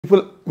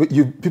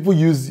People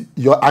use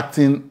your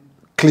acting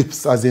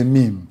clips as a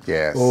meme.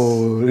 Yes.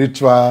 Oh,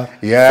 ritual,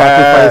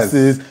 yes.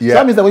 sacrifices. Yeah. So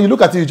that means that when you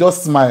look at it, you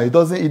just smile.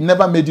 It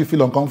never made you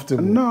feel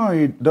uncomfortable. No,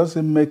 it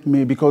doesn't make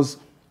me, because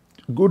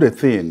good a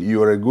thing.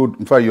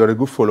 In fact, you're a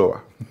good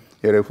follower.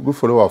 You're a good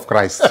follower of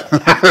Christ.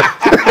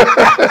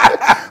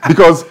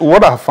 Because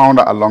what I found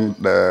along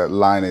the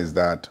line is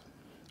that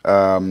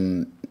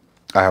I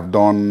have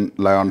done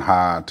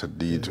Lionheart,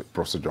 did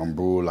Professor John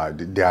Bull, I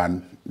did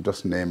Dan,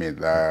 just name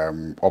it,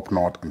 Up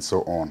North and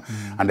so on.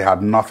 And they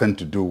had nothing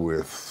to do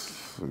with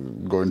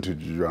going to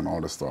Juju and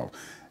all the stuff.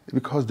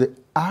 Because the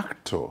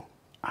actor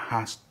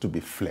has to be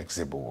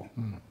flexible.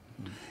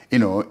 You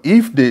know,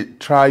 if they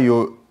try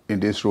you in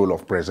this role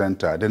of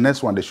presenter, the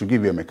next one they should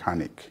give you a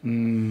mechanic.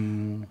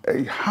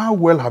 How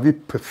well have you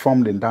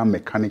performed in that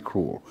mechanic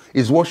role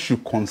is what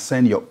should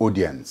concern your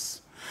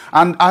audience.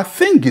 And I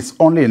think it's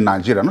only in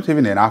Nigeria, not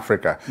even in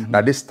Africa,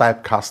 that this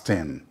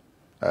typecasting,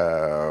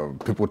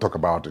 people talk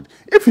about it.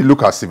 If you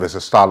look at Sylvester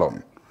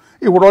Stallone,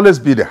 it would always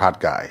be the hard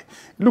guy.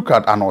 Look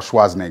at Arnold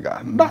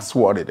Schwarzenegger. That's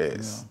what it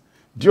is. Yeah.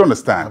 Do you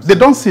understand? Absolutely. They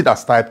don't see it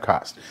as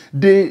typecast.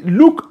 They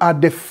look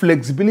at the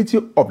flexibility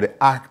of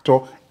the actor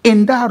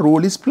in that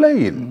role he's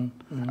playing.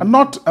 And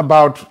not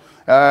about,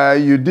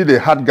 you did a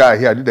hard guy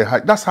here, I did a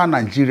hard. That's how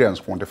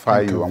Nigerians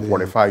quantify you and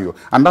qualify you.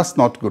 And that's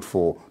not good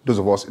for those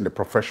of us in the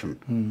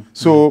profession.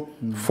 So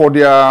for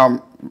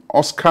their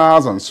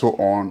Oscars and so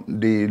on,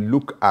 they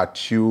look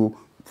at you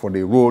for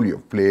the role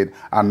you've played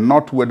and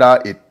not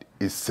whether it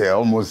is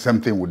almost the same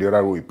thing with the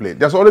other role you played.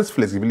 There's always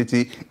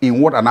flexibility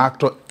in what an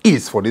actor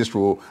is for this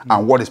role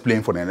and what is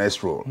playing for the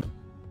next role.